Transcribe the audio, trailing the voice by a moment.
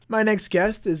My next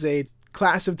guest is a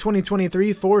class of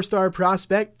 2023 four-star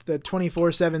prospect, the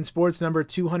 24/7 Sports number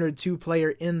 202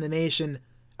 player in the nation.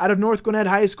 Out of North Gwinnett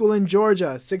High School in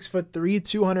Georgia, 6'3",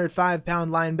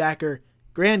 205-pound linebacker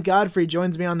Grant Godfrey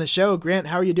joins me on the show. Grant,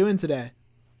 how are you doing today?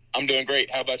 I'm doing great.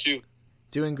 How about you?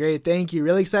 Doing great, thank you.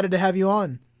 Really excited to have you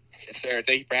on. Yes, sir.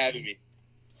 Thank you for having me.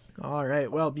 All right,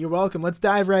 well, you're welcome. Let's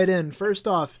dive right in. First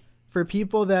off, for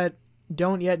people that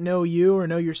don't yet know you or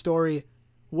know your story,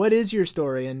 what is your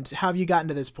story and how have you gotten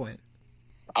to this point?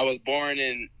 I was born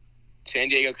in San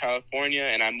Diego, California,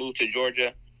 and I moved to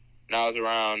Georgia when I was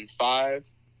around 5.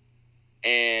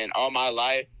 And all my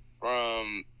life,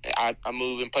 I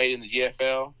moved and played in the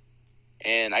GFL,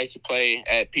 and I used to play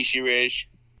at Peachy Ridge.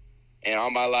 And all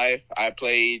my life, I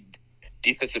played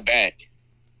defensive back.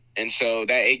 And so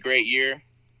that 8th grade year,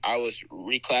 I was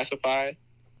reclassified.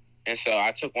 And so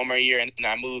I took one more year, and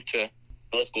I moved to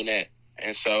North Gwinnett.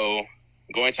 And so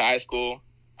going to high school,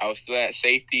 I was still at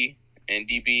safety and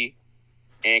DB.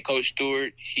 And Coach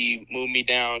Stewart, he moved me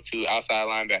down to outside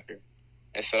linebacker.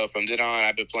 And so from then on,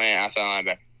 I've been playing outside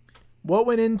linebacker. What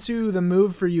went into the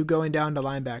move for you going down to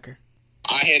linebacker?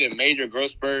 I had a major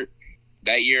growth spurt.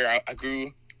 That year, I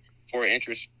grew 4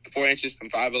 inches from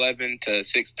 5'11" to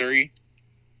 6'3".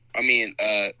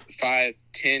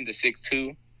 5'10" to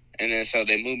 6'2". And then so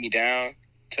they moved me down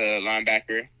to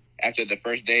linebacker after the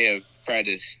first day of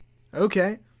practice.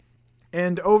 Okay.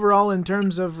 And overall, in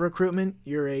terms of recruitment,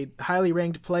 you're a highly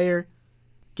ranked player,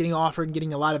 getting offered and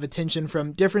getting a lot of attention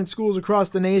from different schools across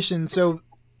the nation. So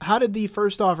how did the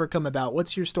first offer come about?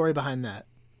 What's your story behind that?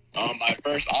 My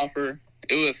first offer,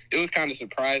 it was kind of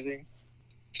surprising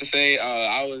to say.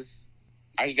 I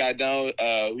just got done.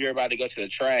 We were about to go to the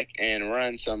track and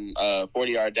run some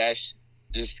 40-yard dash,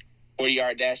 just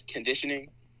 40-yard dash conditioning.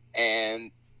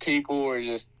 And people were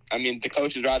the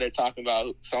coaches were out there talking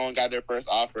about someone got their first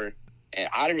offer. And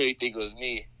I didn't really think it was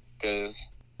me because,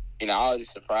 I was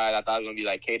just surprised. I thought it was going to be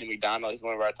like Caden McDonald. He's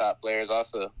one of our top players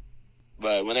also.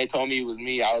 But when they told me it was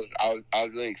me, I was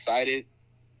really excited.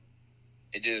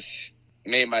 It just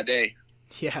made my day.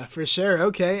 Yeah, for sure.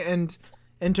 Okay. And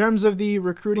in terms of the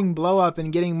recruiting blow up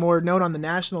and getting more known on the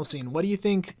national scene, what do you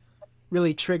think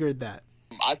really triggered that?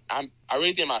 I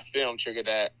really think my film triggered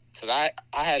that because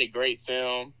I had a great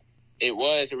film. It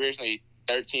was originally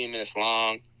 13 minutes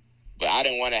long, but I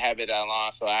didn't want to have it that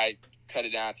long, so I cut it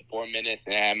down to 4 minutes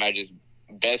and had my just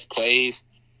best plays.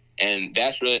 And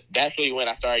that's really when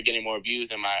I started getting more views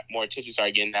and my more attention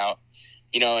started getting out.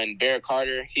 And Barrett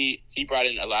Carter, he brought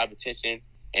in a lot of attention,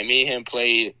 and me and him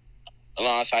played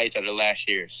alongside each other last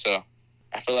year. So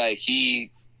I feel like he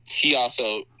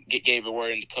also gave a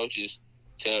word in the coaches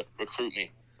to recruit me.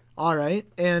 All right.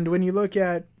 And when you look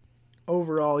at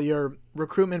overall your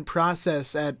recruitment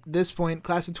process at this point,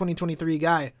 class of 2023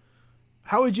 guy,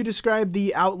 how would you describe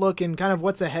the outlook and kind of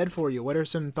what's ahead for you? What are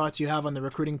some thoughts you have on the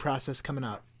recruiting process coming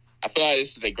up? I feel like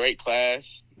this is a great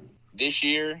class. This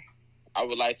year, I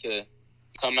would like to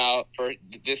come out for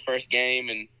this first game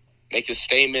and make a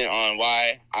statement on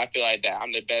why I feel like that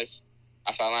I'm the best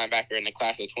outside linebacker in the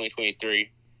class of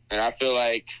 2023. And I feel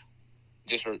like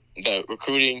just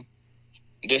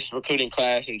this recruiting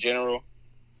class in general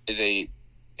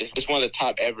it's one of the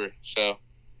top ever. So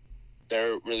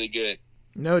they're really good.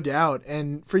 No doubt.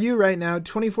 And for you right now,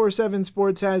 24/7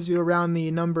 Sports has you around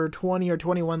the number 20 or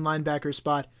 21 linebacker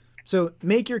spot. So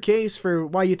make your case for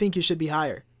why you think you should be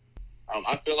higher.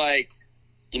 I feel like,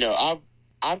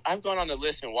 I've gone on the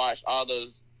list and watched all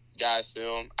those guys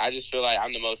film. I just feel like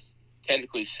I'm the most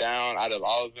technically sound out of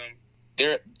all of them.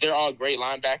 They're all great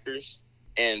linebackers,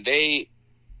 and I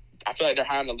feel like they're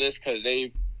high on the list because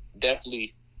they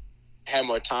definitely had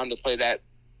more time to play that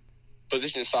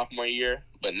position sophomore year.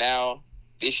 But now,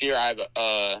 this year, I'm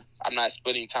not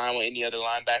splitting time with any other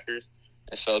linebackers,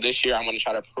 and so this year I'm going to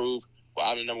try to prove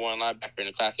I'm the number 1 linebacker in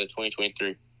the class of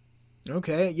 2023.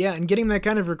 Okay, yeah, and getting that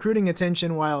kind of recruiting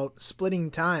attention while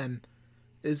splitting time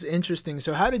is interesting.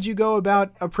 So how did you go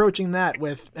about approaching that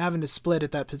with having to split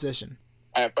at that position?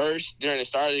 At first, during the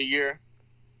start of the year,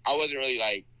 I wasn't really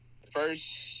the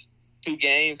first 2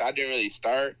 games, I didn't really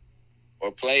start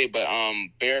or play, but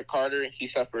Barrett Carter, he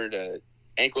suffered an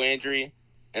ankle injury,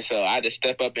 and so I had to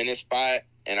step up in his spot,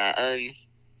 and I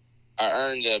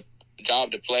earned the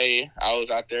job to play. I was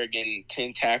out there getting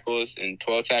 10 tackles and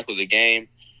 12 tackles a game.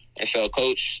 And so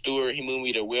Coach Stewart, he moved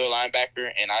me to wheel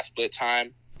linebacker, and I split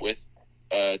time with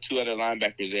 2 other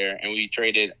linebackers there, and we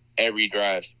traded every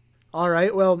drive. All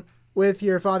right. Well, with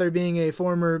your father being a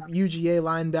former UGA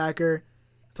linebacker,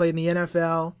 played in the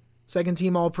NFL,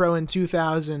 second-team All-Pro in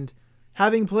 2000,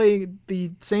 having played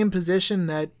the same position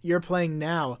that you're playing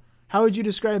now, how would you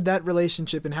describe that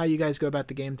relationship and how you guys go about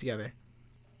the game together?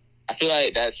 I feel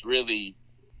like that's really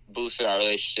boosted our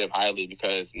relationship highly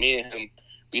because me and him,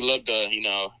 we love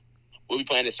to, we'll be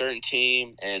playing a certain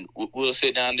team and we'll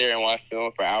sit down there and watch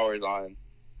film for hours on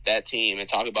that team and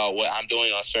talk about what I'm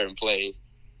doing on certain plays.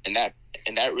 And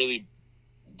that really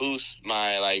boosts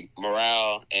my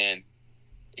morale, and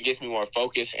it gets me more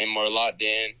focused and more locked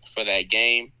in for that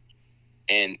game.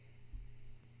 And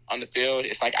on the field,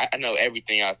 it's like I know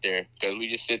everything out there because we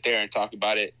just sit there and talk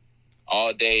about it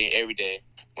all day, every day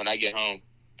when I get home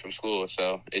from school.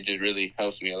 So it just really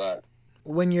helps me a lot.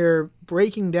 When you're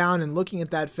breaking down and looking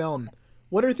at that film,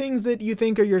 what are things that you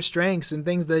think are your strengths and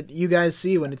things that you guys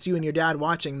see when it's you and your dad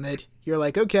watching that you're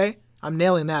like, okay, I'm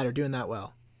nailing that or doing that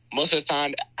well? Most of the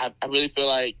time, I really feel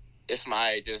like it's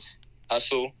my just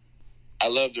hustle. I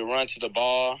love to run to the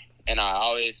ball, and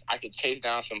I could chase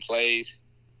down some plays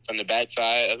from the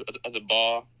backside of the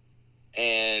ball.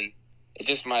 And it's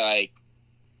just my,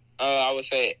 I would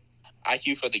say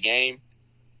IQ for the game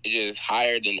is just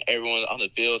higher than everyone on the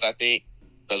field, I think,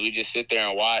 because we just sit there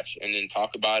and watch and then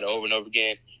talk about it over and over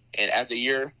again. And as the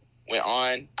year went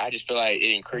on, I just feel like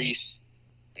it increased.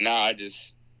 Now I just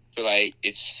feel like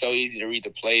it's so easy to read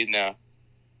the plays now.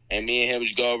 And me and him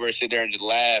just go over and sit there and just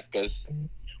laugh because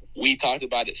we talked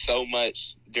about it so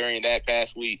much during that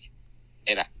past week.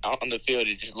 And on the field,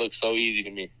 it just looks so easy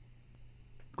to me.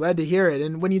 Glad to hear it.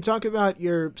 And when you talk about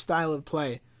your style of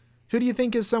play, who do you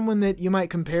think is someone that you might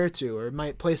compare to or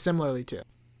might play similarly to?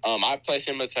 I play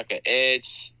similar to an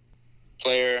edge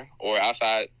player or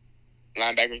outside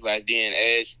linebackers like D and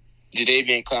edge.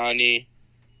 Jadeveon Clowney,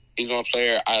 he's one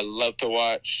player I love to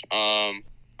watch.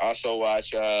 Also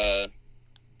watch, I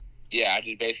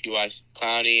just basically watch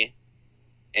Clowney.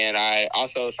 And I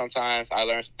also sometimes I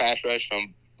learn some pass rush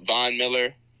from Von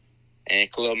Miller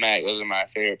and Khalil Mack. Those are my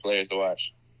favorite players to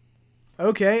watch.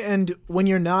 Okay, and when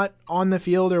you're not on the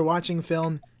field or watching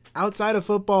film, outside of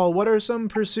football, what are some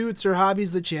pursuits or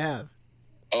hobbies that you have?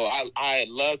 Oh, I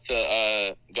love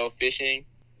to go fishing.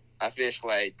 I fish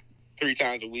 3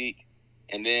 times a week.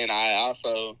 And then I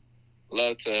also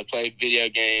love to play video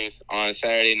games on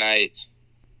Saturday nights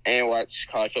and watch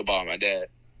college football with my dad.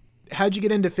 How'd you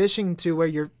get into fishing to where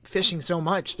you're fishing so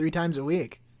much, 3 times a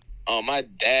week? My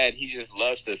dad, he just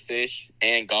loves to fish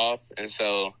and golf. And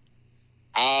so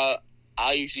I'll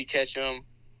usually catch him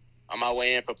on my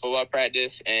way in for football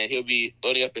practice, and he'll be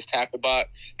loading up his tackle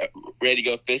box, ready to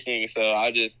go fishing. So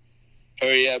I'll just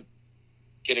hurry up,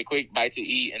 get a quick bite to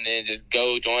eat, and then just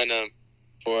go join him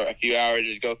for a few hours,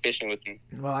 just go fishing with him.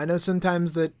 Well, I know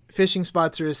sometimes that fishing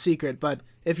spots are a secret, but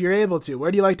if you're able to,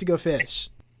 where do you like to go fish?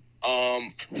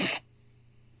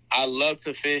 I love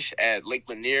to fish at Lake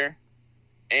Lanier,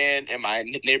 and in my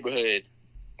neighborhood,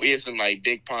 we have some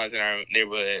big ponds in our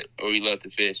neighborhood where we love to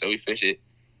fish, so we fish it,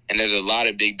 and there's a lot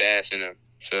of big bass in them.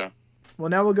 So, well,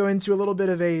 now we'll go into a little bit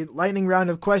of a lightning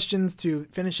round of questions to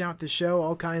finish out the show.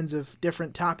 All kinds of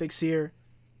different topics here.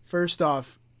 First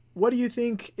off, what do you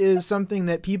think is something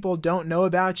that people don't know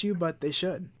about you but they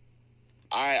should?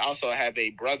 I also have a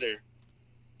brother.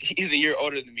 He's a year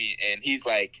older than me, and he's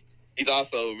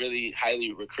also really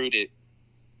highly recruited.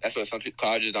 That's what some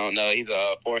colleges don't know. He's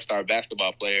a 4-star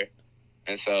basketball player.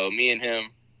 And so me and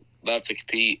him love to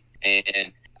compete,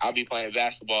 and I'll be playing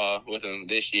basketball with him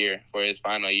this year for his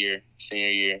final year, senior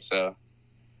year. So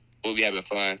we'll be having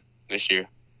fun this year.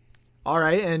 All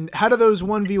right, and how do those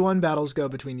 1v1 battles go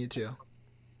between you two?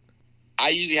 I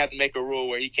usually have to make a rule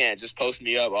where he can't just post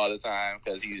me up all the time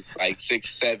because he's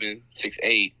 6'7",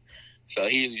 6'8". So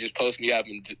he usually just posts me up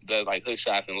and does hook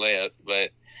shots and layups. But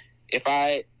if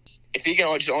he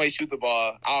can just only shoot the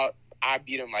ball, I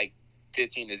beat him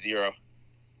 15-0.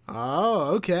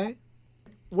 Oh, okay.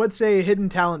 What's a hidden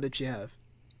talent that you have?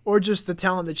 Or just the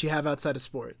talent that you have outside of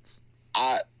sports?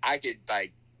 I could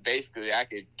basically I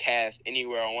could cast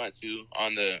anywhere I want to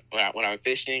when I'm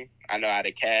fishing. I know how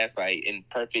to cast in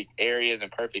perfect areas and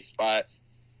perfect spots.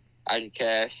 I can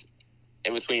cast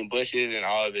in between bushes and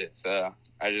all of it. So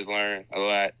I just learned a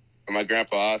lot from my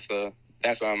grandpa also.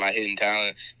 That's one of my hidden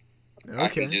talents. Okay. I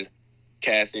can just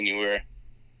cast anywhere.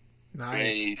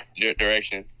 Nice. In any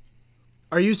direction.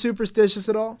 Are you superstitious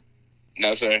at all?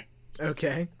 No, sir.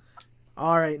 Okay.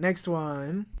 All right, next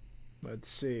one. Let's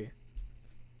see.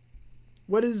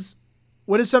 What is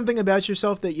something about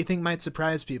yourself that you think might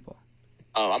surprise people?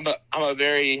 I'm a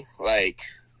very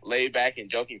laid back and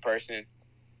joking person.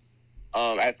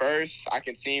 At first I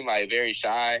can seem very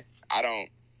shy. I don't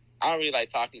really like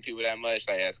talking to people that much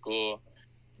at school,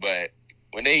 but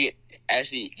when they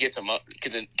actually get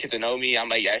to know me,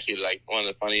 I'm actually one of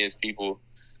the funniest people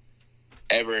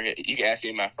ever. You can ask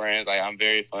me my friends. I'm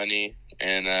very funny,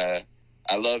 and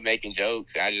I love making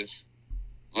jokes. I just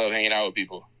love hanging out with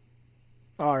people.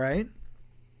 All right.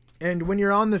 And when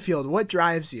you're on the field, what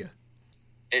drives you?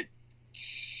 It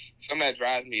Something that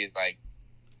drives me is like,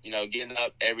 getting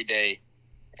up every day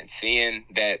and seeing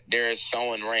that there is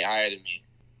someone ranked higher than me.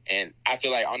 And I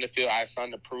feel like on the field, I have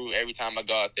something to prove every time I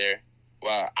go out there.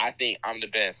 Well, I think I'm the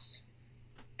best.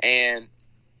 And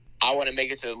I want to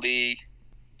make it to the league.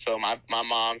 So my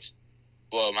mom's,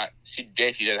 she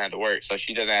doesn't have to work. So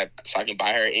so I can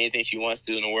buy her anything she wants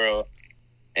to in the world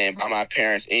and buy my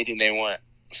parents anything they want.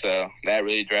 So that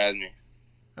really drives me.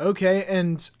 Okay,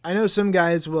 and I know some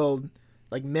guys will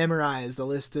like memorize a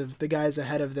list of the guys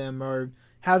ahead of them or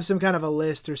have some kind of a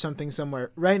list or something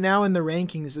somewhere. Right now in the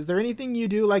rankings, is there anything you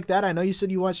do like that? I know you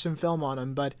said you watched some film on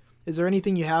them, but is there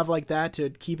anything you have like that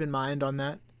to keep in mind on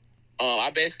that? I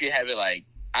basically have it like,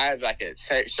 I have like a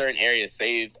certain area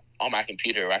saved on my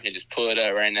computer where I can just pull it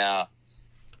up right now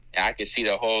and I can see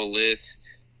the whole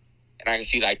list and I can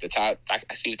see like I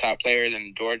see the top players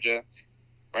in Georgia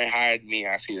right higher than me.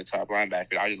 I see the top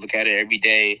linebacker. I just look at it every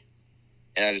day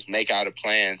and I just make out a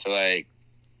plan to like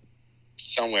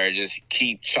somewhere just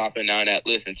keep chopping down that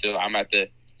list until I'm at the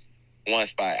one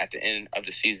spot at the end of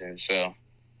the season. So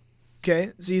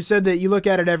okay, so you said that you look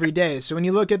at it every day. So when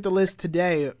you look at the list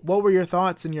today, what were your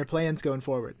thoughts and your plans going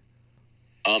forward?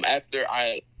 After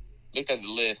I looked at the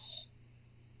list,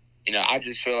 I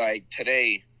just feel like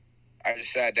today I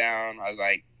just sat down. I was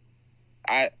like,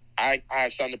 I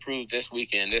have something to prove this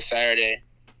weekend, this Saturday.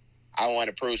 I want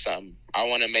to prove something. I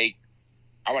want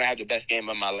to have the best game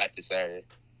of my life this Saturday.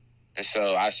 And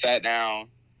so I sat down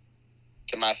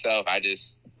to myself. I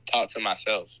just talked to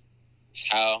myself. It's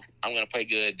how I'm going to play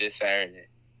good this Saturday.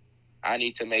 I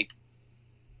need to make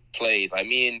plays. Like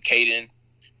me and Caden,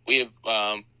 we have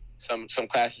some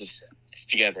classes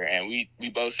together, and we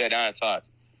both sat down and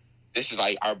talked. This is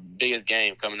like our biggest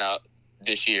game coming out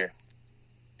this year.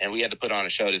 And we had to put on a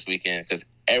show this weekend because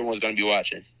everyone's going to be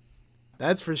watching.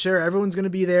 That's for sure. Everyone's going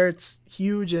to be there. It's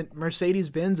huge at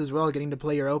Mercedes-Benz as well, getting to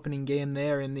play your opening game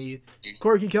there in the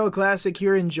Corky Kell Classic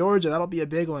here in Georgia. That'll be a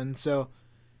big one. So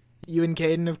you and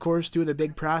Caden, of course, two of the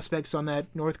big prospects on that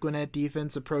North Gwinnett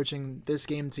defense approaching this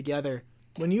game together.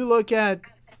 When you look at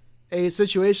a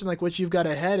situation like what you've got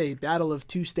ahead, a battle of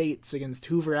two states against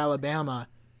Hoover, Alabama,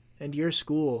 and your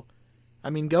school,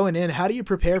 I mean, going in, how do you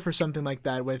prepare for something like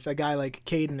that with a guy like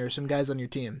Caden or some guys on your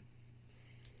team?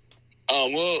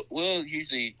 We'll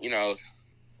usually,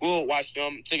 we'll watch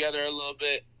film together a little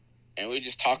bit, and we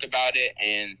just talk about it,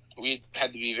 and we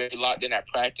have to be very locked in at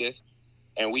practice,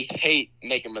 and we hate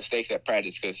making mistakes at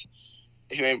practice because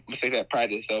if you make mistakes at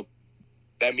practice, so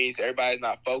that means everybody's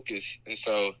not focused, and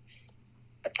so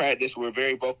at practice, we're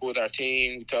very vocal with our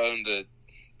team. We tell them to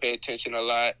pay attention a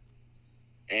lot,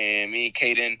 and me and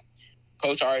Caden,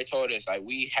 Coach already told us, like,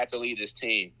 we have to lead this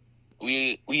team.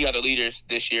 We are the leaders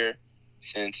this year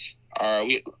since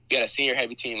we had a senior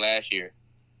heavy team last year.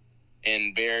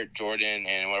 And Bear, Jordan,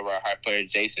 and one of our high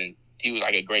players, Jason, he was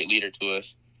like a great leader to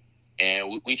us.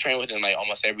 And we train with him like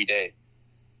almost every day.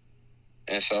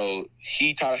 And so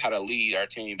he taught us how to lead our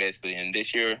team basically. And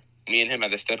this year, me and him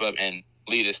had to step up and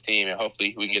lead this team. And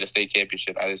hopefully we can get a state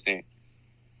championship out of this team.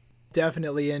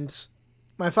 Definitely. And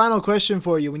my final question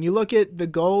for you, when you look at the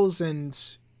goals and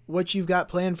what you've got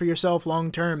planned for yourself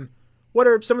long term, what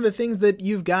are some of the things that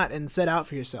you've got and set out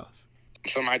for yourself?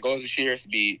 So my goals this year is to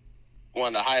be one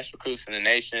of the highest recruits in the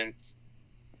nation.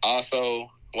 Also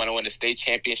want to win the state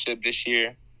championship this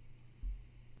year.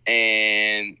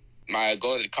 And my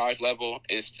goal at the college level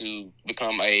is to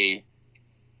become a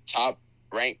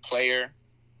top-ranked player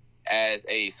as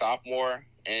a sophomore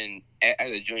and as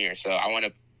a junior. So I want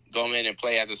to go in and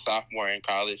play as a sophomore in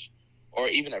college or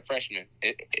even a freshman,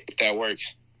 if that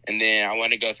works. And then I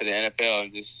want to go to the NFL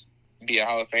and just be a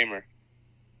Hall of Famer.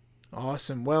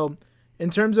 Awesome. Well, in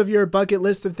terms of your bucket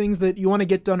list of things that you want to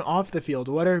get done off the field,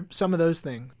 what are some of those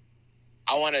things?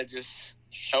 I want to just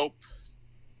help.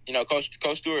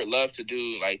 Coach Stewart loves to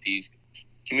do like these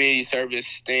community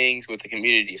service things with the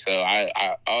community. So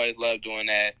I always love doing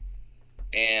that.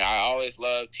 And I always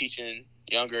love teaching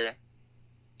younger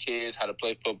kids how to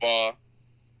play football.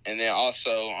 And then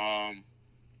also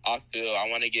off field, I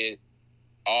want to get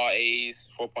all A's,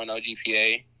 4.0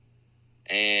 GPA.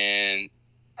 And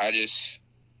I just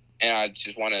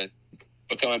want to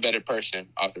become a better person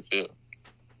off the field.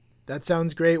 That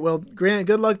sounds great. Well, Grant,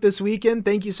 good luck this weekend.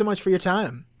 Thank you so much for your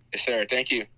time. Yes, sir. Thank you.